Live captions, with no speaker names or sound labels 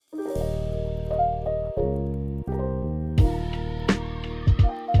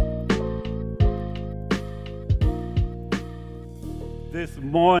This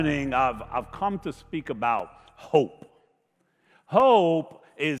morning, I've come to speak about hope. Hope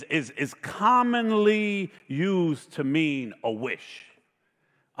is commonly used to mean a wish.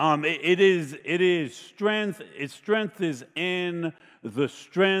 It is strength. Its strength is in the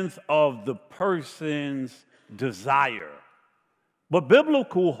strength of the person's desire. But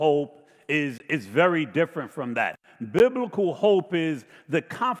biblical hope is very different from that. Biblical hope is the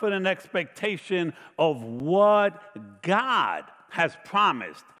confident expectation of what God has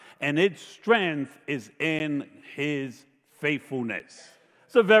promised, and its strength is in his faithfulness.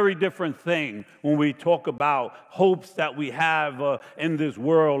 It's a very different thing when we talk about hopes that we have in this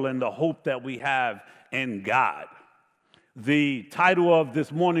world and the hope that we have in God. The title of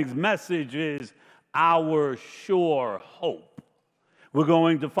this morning's message is Our Sure Hope. We're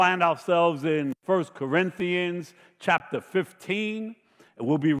going to find ourselves in 1 Corinthians chapter 15.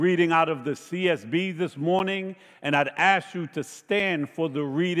 We'll be reading out of the CSB this morning, and I'd ask you to stand for the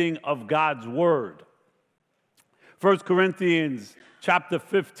reading of God's word. 1 Corinthians chapter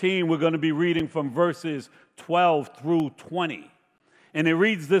 15, we're going to be reading from verses 12 through 20. And it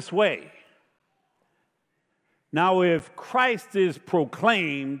reads this way. Now, if Christ is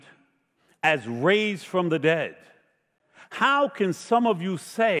proclaimed as raised from the dead, how can some of you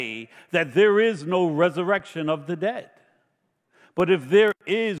say that there is no resurrection of the dead? But if there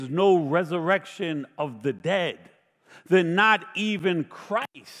is no resurrection of the dead, then not even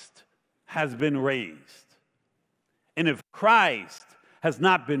Christ has been raised. And if Christ has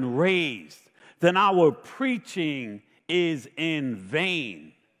not been raised, then our preaching is in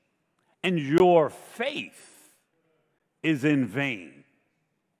vain, and your faith is in vain.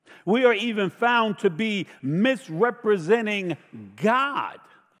 We are even found to be misrepresenting God,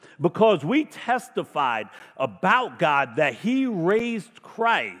 because we testified about God that he raised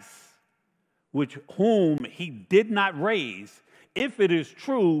Christ, whom he did not raise, if it is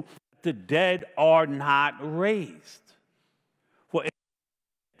true that the dead are not raised. For if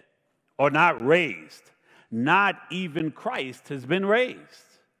the dead are not raised, not even Christ has been raised.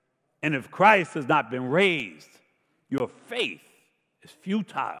 And if Christ has not been raised, your faith is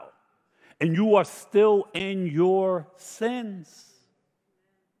futile, and you are still in your sins.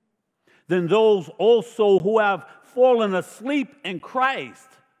 Then those also who have fallen asleep in Christ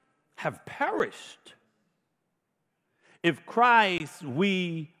have perished. If Christ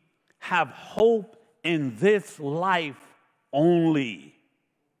we have hope in this life only,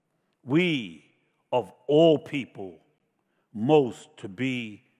 we of all people most to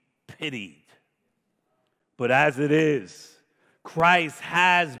be pitied. But as it is, Christ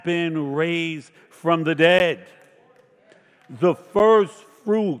has been raised from the dead, the first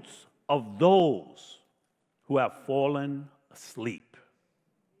fruits of those who have fallen asleep.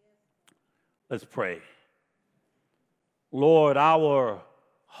 Let's pray. Lord, our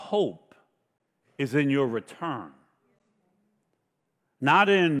hope is in your return. Not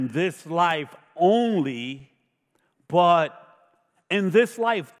in this life only, but in this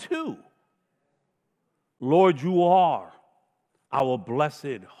life too. Lord, you are our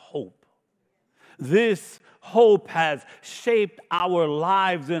blessed hope. This hope has shaped our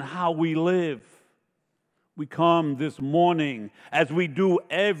lives and how we live. We come this morning, as we do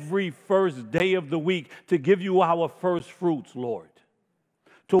every first day of the week, to give you our first fruits, Lord,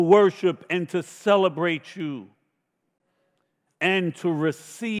 to worship and to celebrate you, and to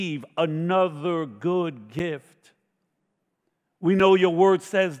receive another good gift. We know your word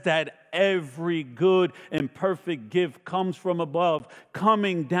says that every good and perfect gift comes from above,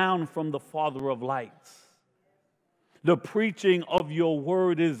 coming down from the Father of lights. The preaching of your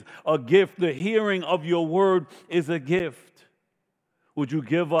word is a gift. The hearing of your word is a gift. Would you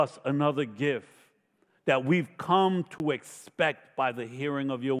give us another gift that we've come to expect by the hearing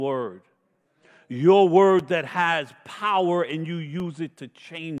of your word? Your word that has power and you use it to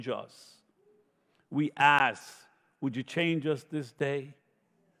change us. We ask, would you change us this day?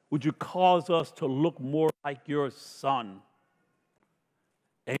 Would you cause us to look more like your Son?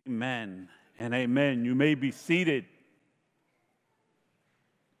 Amen and amen. You may be seated.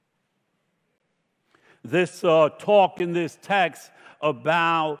 This talk in this text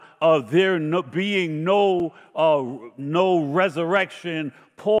about there being no resurrection,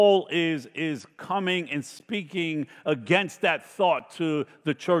 Paul is coming and speaking against that thought to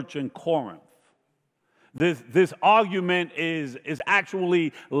the church in Corinth. This argument is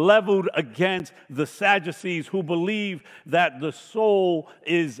actually leveled against the Sadducees, who believe that the soul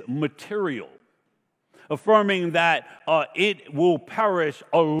is material, affirming that it will perish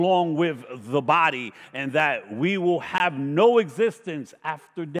along with the body and that we will have no existence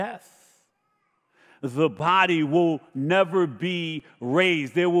after death. the body will never be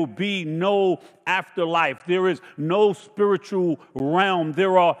raised. There will be no afterlife. There is no spiritual realm.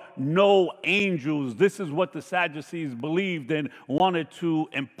 There are no angels. This is what the Sadducees believed and wanted to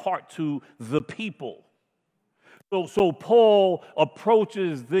impart to the people. So Paul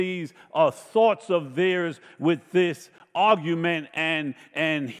approaches these thoughts of theirs with this argument, and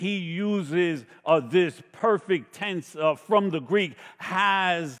he uses this perfect tense from the Greek,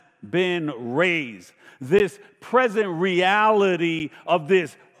 has been raised. This present reality of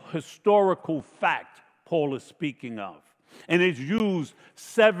this historical fact Paul is speaking of. And it's used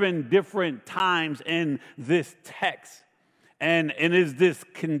 7 different times in this text. And is this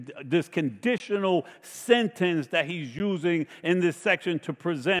conditional sentence that he's using in this section to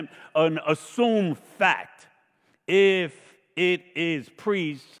present an assumed fact. If it is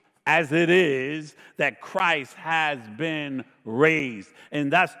preached as it is that Christ has been raised.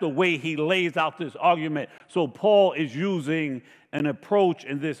 And that's the way he lays out this argument. So Paul is using an approach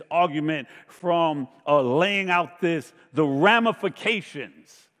in this argument from laying out the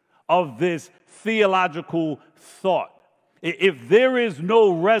ramifications of this theological thought. If there is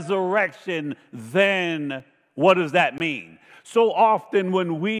no resurrection, then what does that mean? So often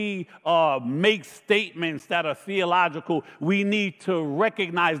when we make statements that are theological, we need to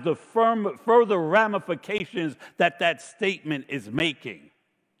recognize the further ramifications that statement is making.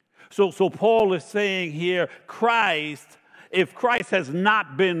 So Paul is saying here, if Christ has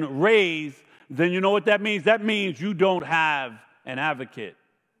not been raised, then you know what that means? That means you don't have an advocate.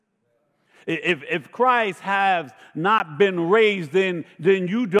 If Christ has not been raised, then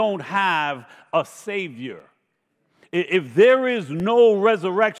you don't have a Savior. If there is no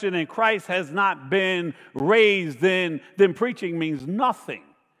resurrection and Christ has not been raised, then preaching means nothing.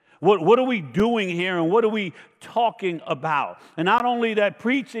 What are we doing here, and what are we talking about? And not only that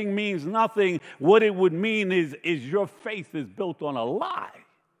preaching means nothing, what it would mean is your faith is built on a lie.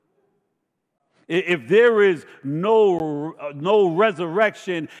 If there is no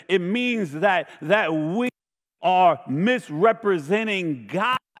resurrection, it means that we are misrepresenting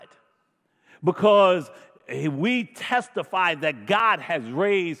God, because we testify that God has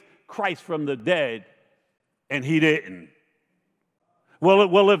raised Christ from the dead, and he didn't.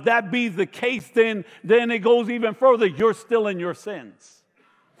 Well, if that be the case, then it goes even further. You're still in your sins.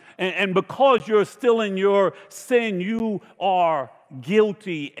 And because you're still in your sin, you are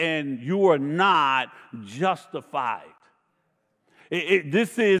guilty and you are not justified.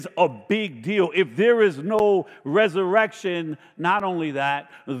 This is a big deal. If there is no resurrection, not only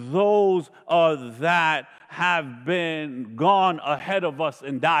that, those that have been gone ahead of us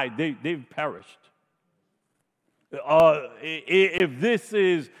and died, they've perished. If this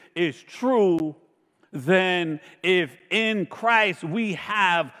is true, then if in Christ we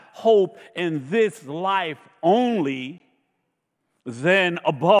have hope in this life only, then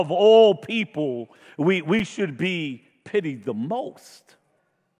above all people, we should be pitied the most.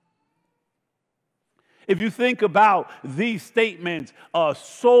 If you think about these statements,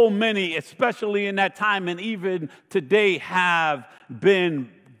 so many, especially in that time and even today, have been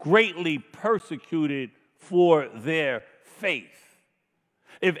greatly persecuted for their faith.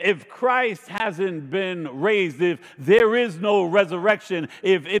 If Christ hasn't been raised, if there is no resurrection,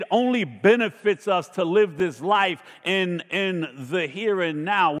 if it only benefits us to live this life in the here and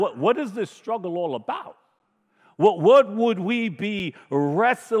now, what is this struggle all about? What would we be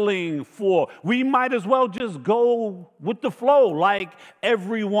wrestling for? We might as well just go with the flow like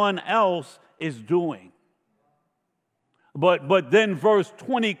everyone else is doing. But then verse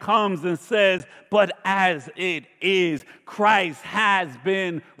 20 comes and says, but as it is, Christ has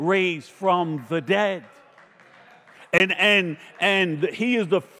been raised from the dead. And he is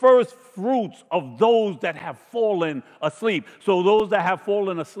the first fruits of those that have fallen asleep. So those that have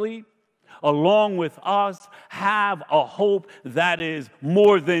fallen asleep, along with us, have a hope that is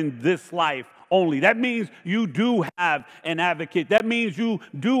more than this life only. That means you do have an advocate. That means you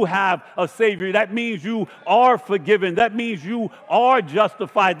do have a Savior. That means you are forgiven. That means you are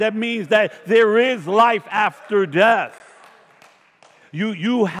justified. That means that there is life after death.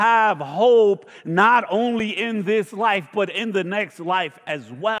 You have hope not only in this life, but in the next life as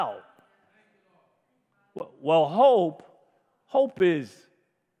well. Well, hope is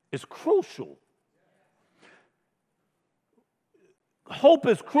crucial. Hope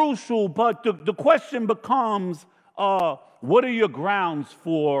is crucial, but the question becomes, what are your grounds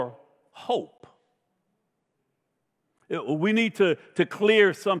for hope? We need to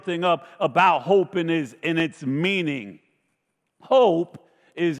clear something up about hope and its meaning. Hope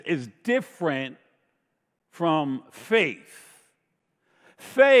is different from faith.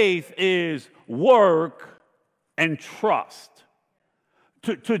 Faith is work and trust,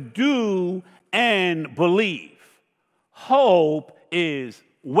 to do and believe. Hope is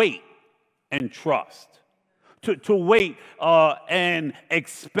wait and trust, to wait and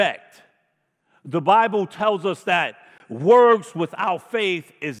expect. The Bible tells us that works without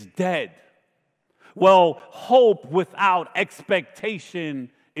faith is dead. Well, hope without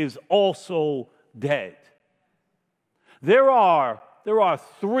expectation is also dead. There are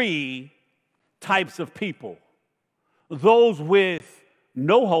three types of people: those with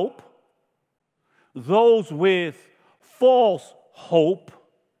no hope, those with false hope,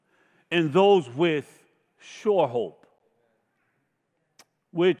 and those with sure hope.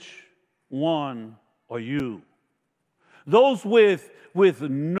 Which one are you? Those with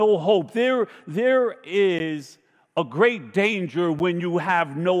no hope. There is a great danger when you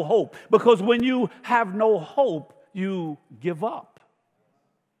have no hope, because when you have no hope, you give up.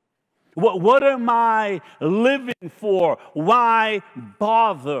 What am I living for? Why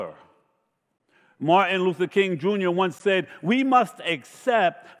bother? Martin Luther King Jr. once said, "We must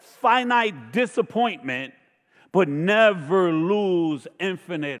accept finite disappointment, but never lose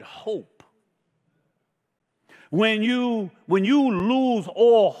infinite hope." When you lose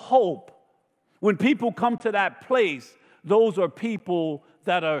all hope, when people come to that place, those are people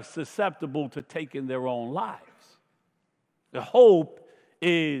that are susceptible to taking their own lives. The hope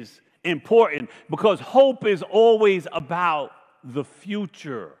is important because hope is always about the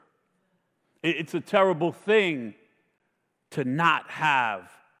future. It's a terrible thing to not have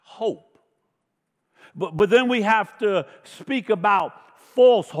hope. But then we have to speak about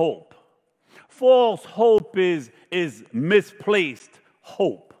false hope. False hope is misplaced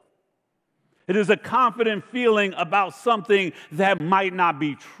hope. It is a confident feeling about something that might not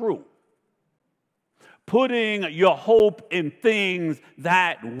be true. Putting your hope in things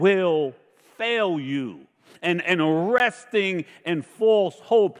that will fail you. And resting in false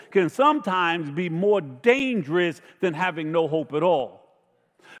hope can sometimes be more dangerous than having no hope at all.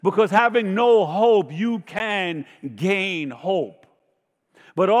 Because having no hope, you can gain hope.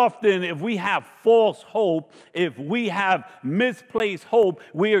 But often, if we have false hope, if we have misplaced hope,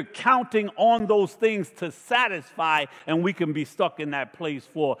 we're counting on those things to satisfy, and we can be stuck in that place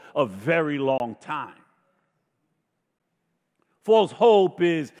for a very long time. False hope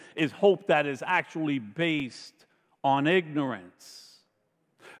is hope that is actually based on ignorance.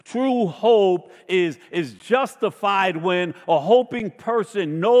 True hope is justified when a hoping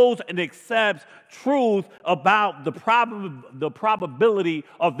person knows and accepts truth about the probability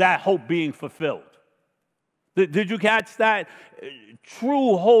of that hope being fulfilled. Did you catch that?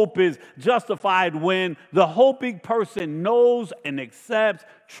 True hope is justified when the hoping person knows and accepts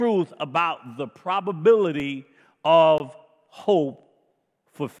truth about the probability of hope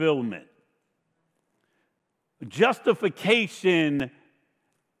fulfillment. Justification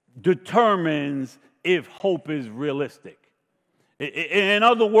determines if hope is realistic. In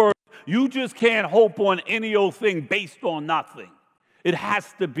other words, you just can't hope on any old thing based on nothing. It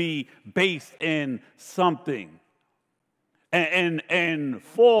has to be based in something. And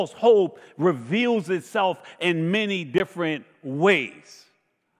false hope reveals itself in many different ways.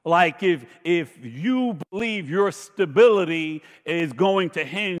 Like if you believe your stability is going to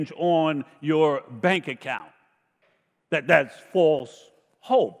hinge on your bank account, that's false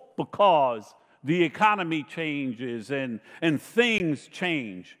hope, because the economy changes and things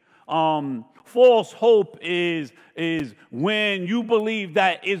change. False hope is when you believe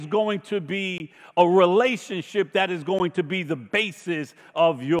that it's going to be a relationship that is going to be the basis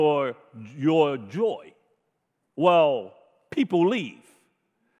of your joy. Well, people leave.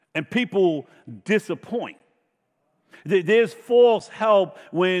 And people disappoint. There's false hope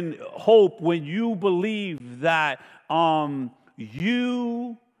when you believe that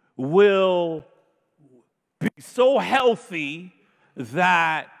you will be so healthy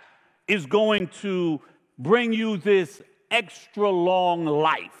that it's going to bring you this extra long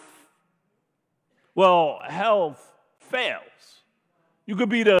life. Well, health fails. You could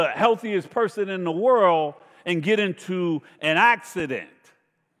be the healthiest person in the world and get into an accident.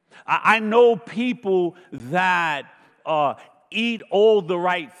 I know people that eat all the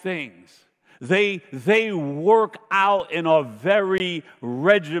right things. They work out and are very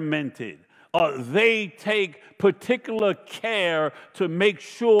regimented. They take particular care to make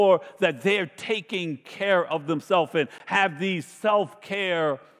sure that they're taking care of themselves and have these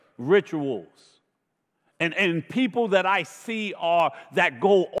self-care rituals. And people that I see that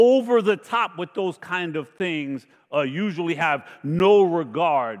go over the top with those kind of things usually have no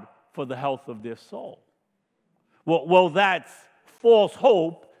regard for the health of their soul. Well, that's false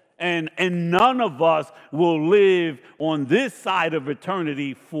hope, and none of us will live on this side of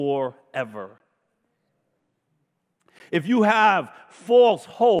eternity forever. If you have false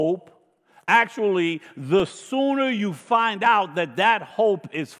hope, actually, the sooner you find out that that hope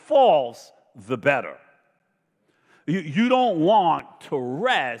is false, the better. You don't want to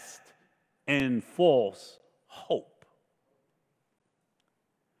rest in false hope.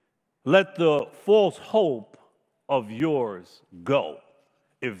 Let the false hope of yours go,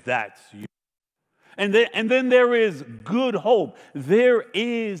 if that's you. And then there is good hope. There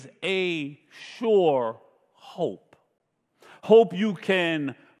is a sure hope. Hope you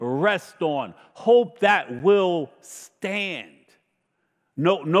can rest on. Hope that will stand.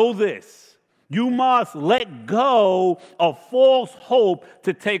 Know this. You must let go of false hope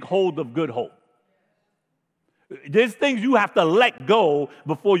to take hold of good hope. There's things you have to let go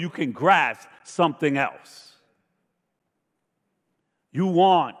before you can grasp something else. You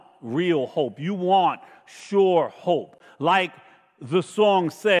want real hope. You want sure hope. Like the song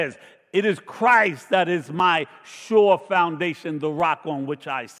says, it is Christ that is my sure foundation, the rock on which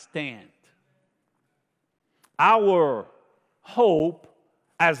I stand. Our hope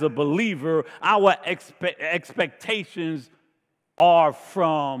as a believer, our expectations are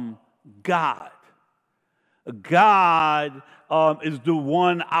from God. God is the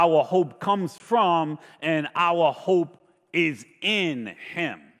one our hope comes from, and our hope is in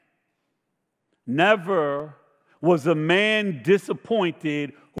Him. Never was a man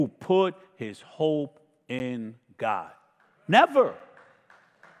disappointed who put his hope in God. Never.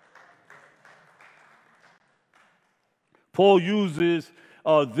 Paul uses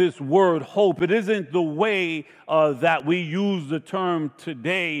this word hope. It isn't the way that we use the term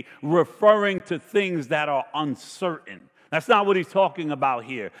today, referring to things that are uncertain. That's not what he's talking about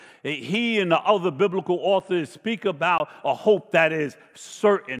here. He and the other biblical authors speak about a hope that is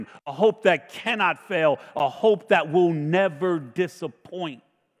certain, a hope that cannot fail, a hope that will never disappoint.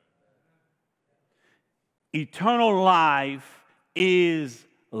 Eternal life is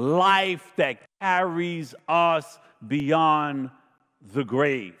life that carries us beyond the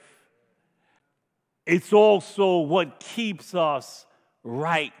grave. It's also what keeps us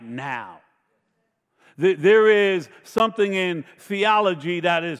right now. There is something in theology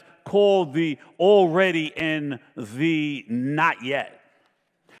that is called the already and the not yet.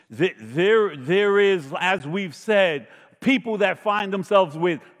 There is, as we've said, people that find themselves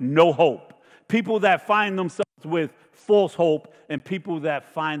with no hope, people that find themselves with false hope, and people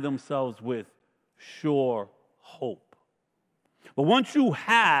that find themselves with sure hope. But once you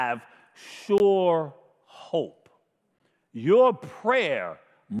have sure hope, your prayer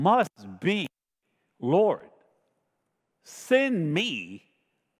must be, Lord, send me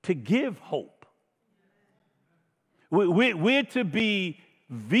to give hope. We're to be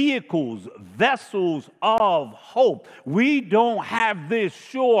vehicles, vessels of hope. We don't have this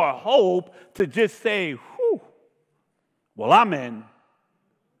sure hope to just say, whew, well, I'm in.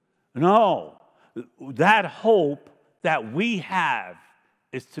 No, that hope that we have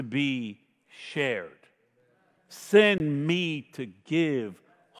is to be shared. Send me to give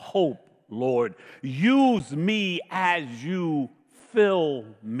hope, Lord. Use me as you fill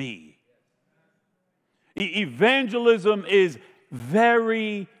me. Evangelism is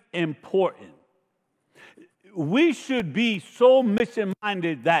very important. We should be so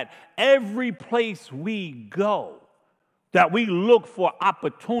mission-minded that every place we go, that we look for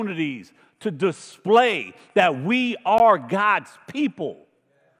opportunities to display that we are God's people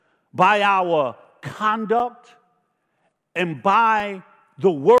by our conduct and by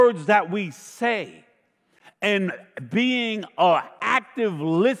the words that we say, and being an active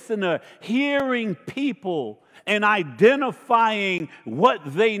listener, hearing people and identifying what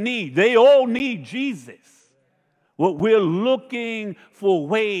they need. They all need Jesus. Well, we're looking for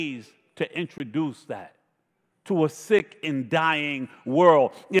ways to introduce that to a sick and dying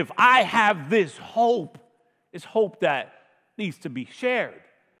world. If I have this hope, it's hope that needs to be shared.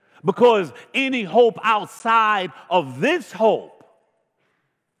 Because any hope outside of this hope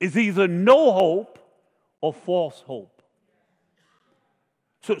is either no hope or false hope.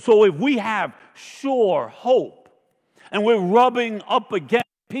 So if we have sure hope and we're rubbing up against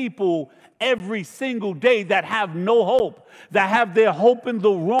people every single day that have no hope, that have their hope in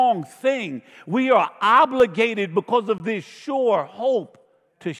the wrong thing, we are obligated because of this sure hope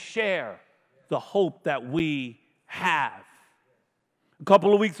to share the hope that we have. A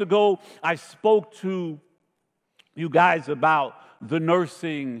couple of weeks ago, I spoke to you guys about the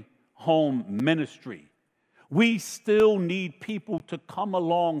nursing home ministry. We still need people to come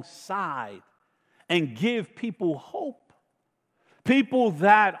alongside and give people hope. People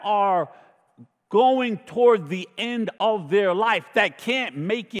that are going toward the end of their life that can't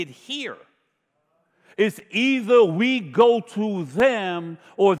make it here. It's either we go to them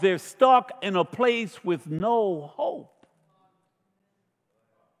or they're stuck in a place with no hope.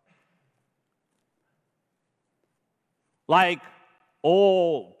 Like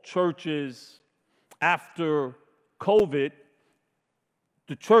all churches after COVID,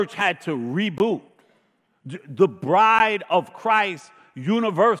 the church had to reboot. The bride of Christ,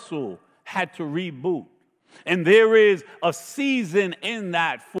 universal, had to reboot. And there is a season in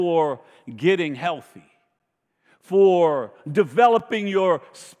that for getting healthy, for developing your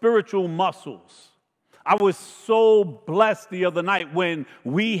spiritual muscles. I was so blessed the other night when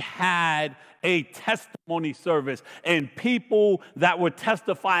we had a testimony service, and people that were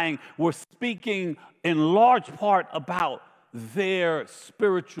testifying were speaking in large part about their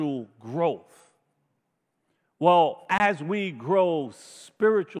spiritual growth. Well, as we grow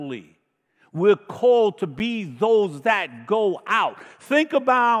spiritually, we're called to be those that go out. Think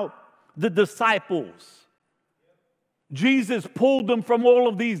about the disciples. Jesus pulled them from all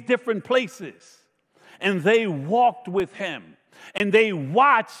of these different places, and they walked with him, and they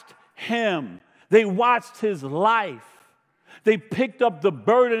watched him. They watched his life. They picked up the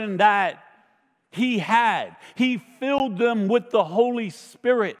burden that he had. He filled them with the Holy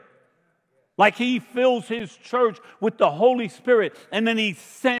Spirit, like he fills his church with the Holy Spirit, and then he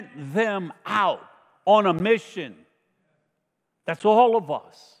sent them out on a mission. That's all of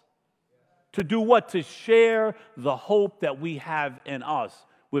us. To do what? To share the hope that we have in us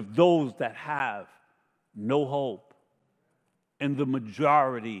with those that have no hope, and the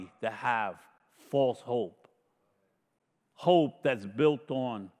majority that have false hope. Hope that's built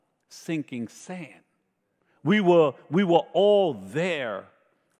on sinking sand. We were all there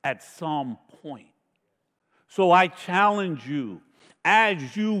at some point. So I challenge you,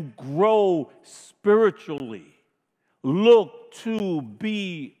 as you grow spiritually, look to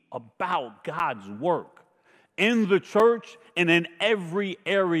be about God's work in the church and in every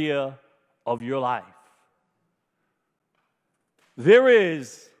area of your life. There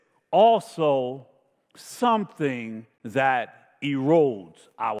is also something that erodes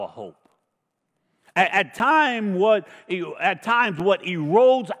our hope. At times, what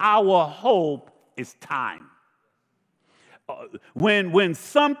erodes our hope is time. When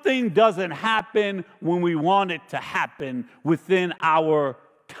something doesn't happen when we want it to happen within our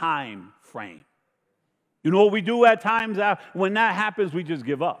time frame. You know what we do at times? When that happens, we just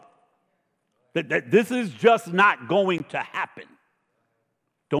give up. That this is just not going to happen.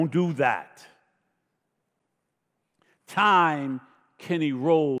 Don't do that. Time can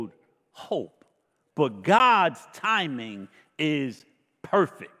erode hope, but God's timing is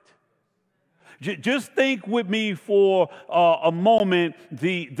perfect. Just think with me for a moment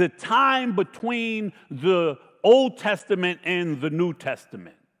the time between the Old Testament and the New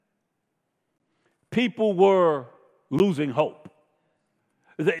Testament. People were losing hope.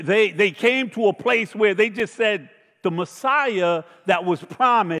 They came to a place where they just said the Messiah that was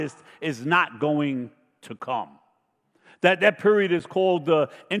promised is not going to come. That period is called the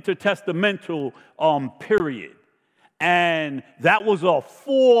intertestamental period. And that was a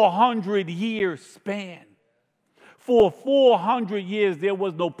 400-year span. For 400 years, there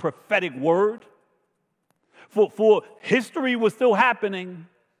was no prophetic word. For history was still happening.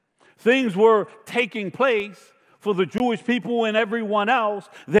 Things were taking place for the Jewish people and everyone else.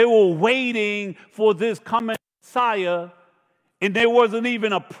 They were waiting for this coming Messiah, and there wasn't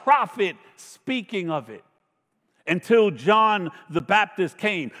even a prophet speaking of it until John the Baptist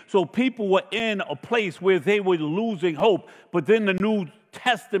came. So people were in a place where they were losing hope. But then the New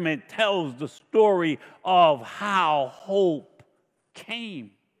Testament tells the story of how hope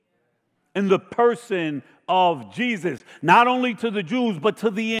came in the person of Jesus, not only to the Jews, but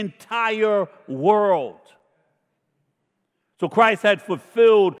to the entire world. So Christ had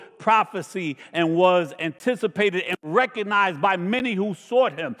fulfilled prophecy and was anticipated and recognized by many who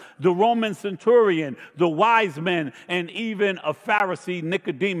sought him. The Roman centurion, the wise men, and even a Pharisee,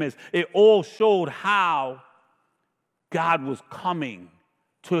 Nicodemus. It all showed how God was coming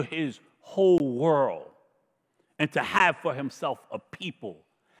to his whole world and to have for himself a people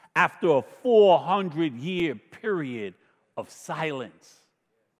after a 400-year period of silence.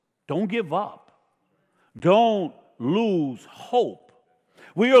 Don't give up. Don't lose hope.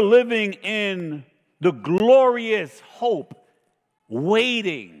 We are living in the glorious hope,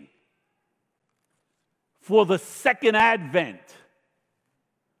 waiting for the second advent.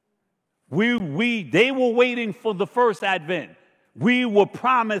 They were waiting for the first advent. We were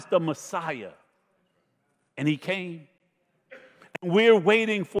promised a Messiah, and he came. We're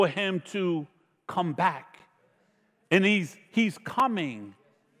waiting for him to come back. And he's coming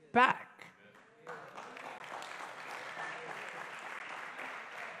back.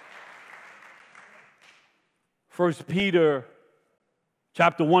 First Peter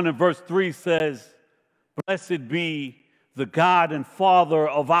chapter 1 and verse 3 says, "Blessed be the God and Father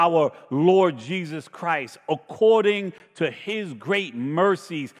of our Lord Jesus Christ. According to his great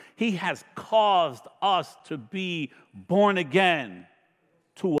mercies, he has caused us to be born again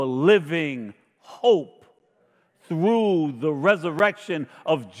to a living hope through the resurrection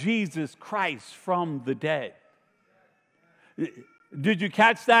of Jesus Christ from the dead." Did you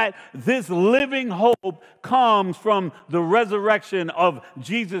catch that? This living hope comes from the resurrection of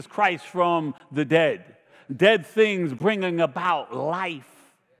Jesus Christ from the dead. Dead things bringing about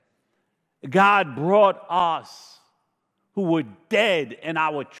life. God brought us who were dead in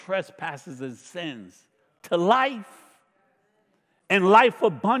our trespasses and sins to life, and life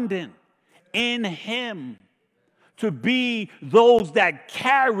abundant in him, to be those that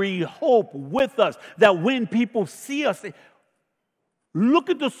carry hope with us, that when people see us, they, look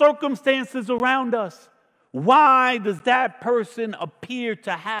at the circumstances around us. Why does that person appear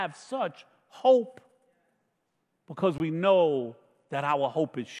to have such hope? Because we know that our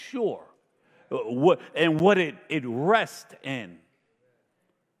hope is sure, what it rests in.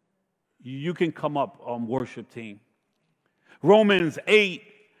 You can come up on worship team. Romans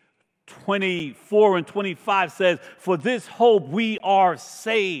 8:24 and 25 says, "For this hope we are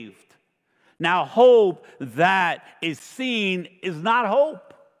saved. Now, hope that is seen is not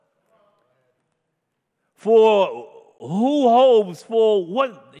hope. For who hopes for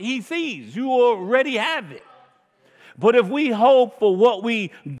what he sees? You already have it. But if we hope for what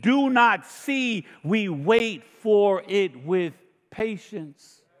we do not see, we wait for it with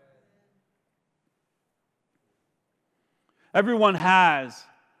patience." Everyone has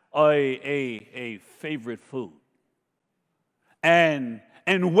a favorite food. And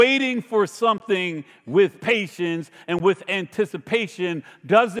waiting for something with patience and with anticipation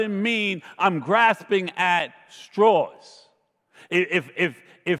doesn't mean I'm grasping at straws.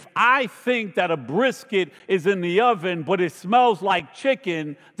 If I think that a brisket is in the oven, but it smells like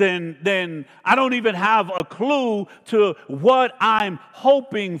chicken, then I don't even have a clue to what I'm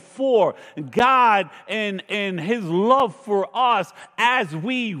hoping for. God and his love for us, as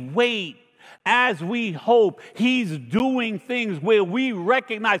we wait, as we hope, he's doing things where we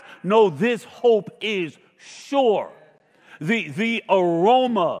recognize, no, this hope is sure. The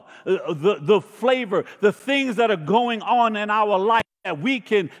aroma, the flavor, the things that are going on in our life that we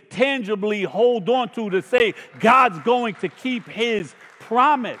can tangibly hold on to say, God's going to keep his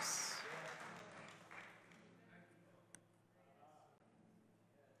promise.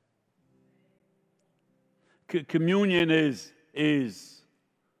 Communion is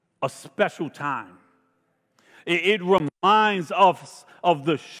a special time. It reminds us of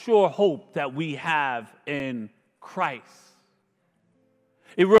the sure hope that we have in Christ.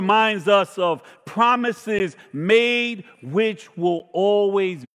 It reminds us of promises made which will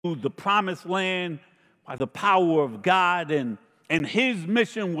always be the promised land by the power of God, and his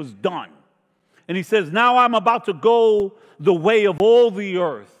mission was done. And he says, now I'm about to go the way of all the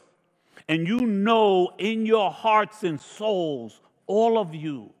earth. And you know in your hearts and souls, all of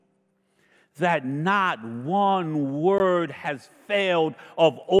you, that not one word has failed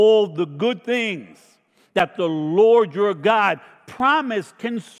of all the good things that the Lord your God promised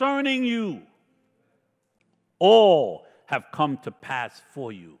concerning you. All have come to pass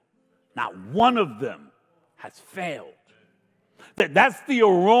for you. Not one of them has failed. That's the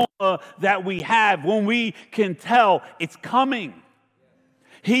aroma that we have when we can tell it's coming.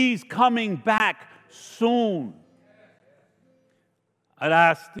 He's coming back soon. I'd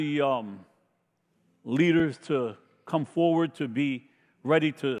ask the leaders to come forward to be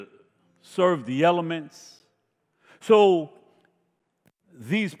ready to serve the elements. So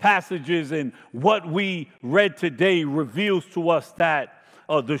these passages and what we read today reveals to us that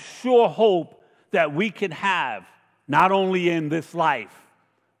the sure hope that we can have not only in this life,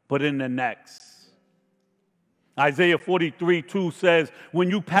 but in the next. Isaiah 43:2 says, when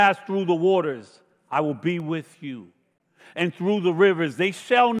you pass through the waters, I will be with you. And through the rivers, they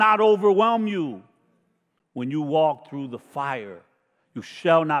shall not overwhelm you. When you walk through the fire, you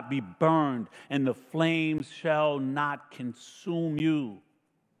shall not be burned, and the flames shall not consume you.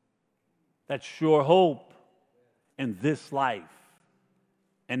 That's sure hope in this life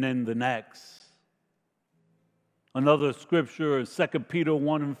and in the next. Another scripture, 2 Peter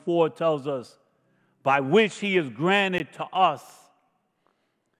 1:4, tells us, by which he has granted to us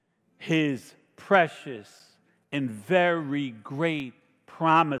his precious and very great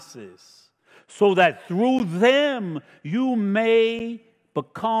promises, so that through them you may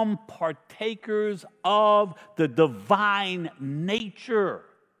become partakers of the divine nature,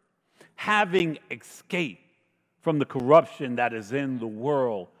 having escaped from the corruption that is in the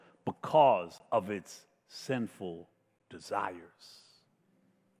world because of its sinful desires.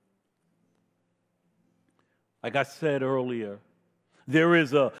 Like I said earlier, there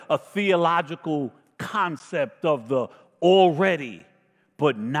is a theological concept of the already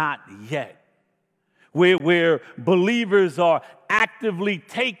but not yet, where believers are actively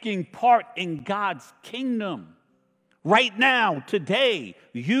taking part in God's kingdom. Right now, today,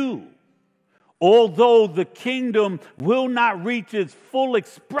 although the kingdom will not reach its full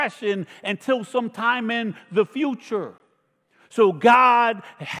expression until sometime in the future. So God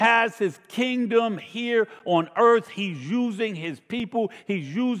has his kingdom here on earth. He's using his people.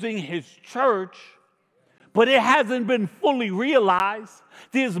 He's using his church. But it hasn't been fully realized.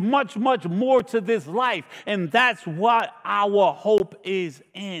 There's much, much more to this life. And that's what our hope is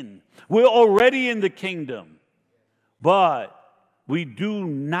in. We're already in the kingdom. But we do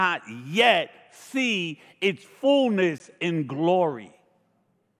not yet see its fullness in glory.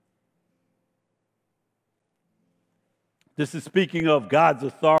 This is speaking of God's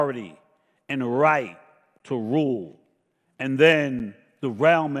authority and right to rule, and then the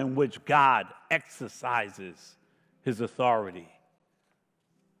realm in which God exercises his authority.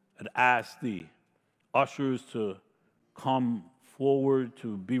 I'd ask the ushers to come forward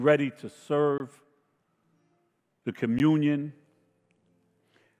to be ready to serve the communion.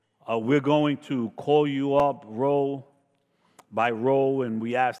 We're going to call you up row by row, and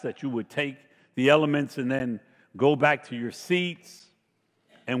we ask that you would take the elements and then go back to your seats,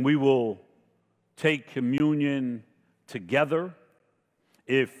 and we will take communion together.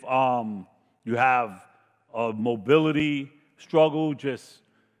 If you have a mobility struggle,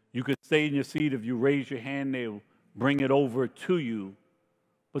 you could stay in your seat. If you raise your hand, they'll bring it over to you.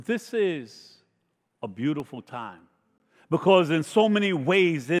 But this is a beautiful time, because in so many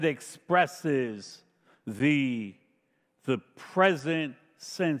ways it expresses the present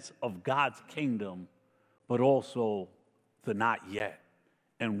sense of God's kingdom, but also the not yet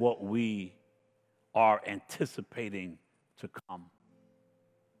and what we are anticipating to come.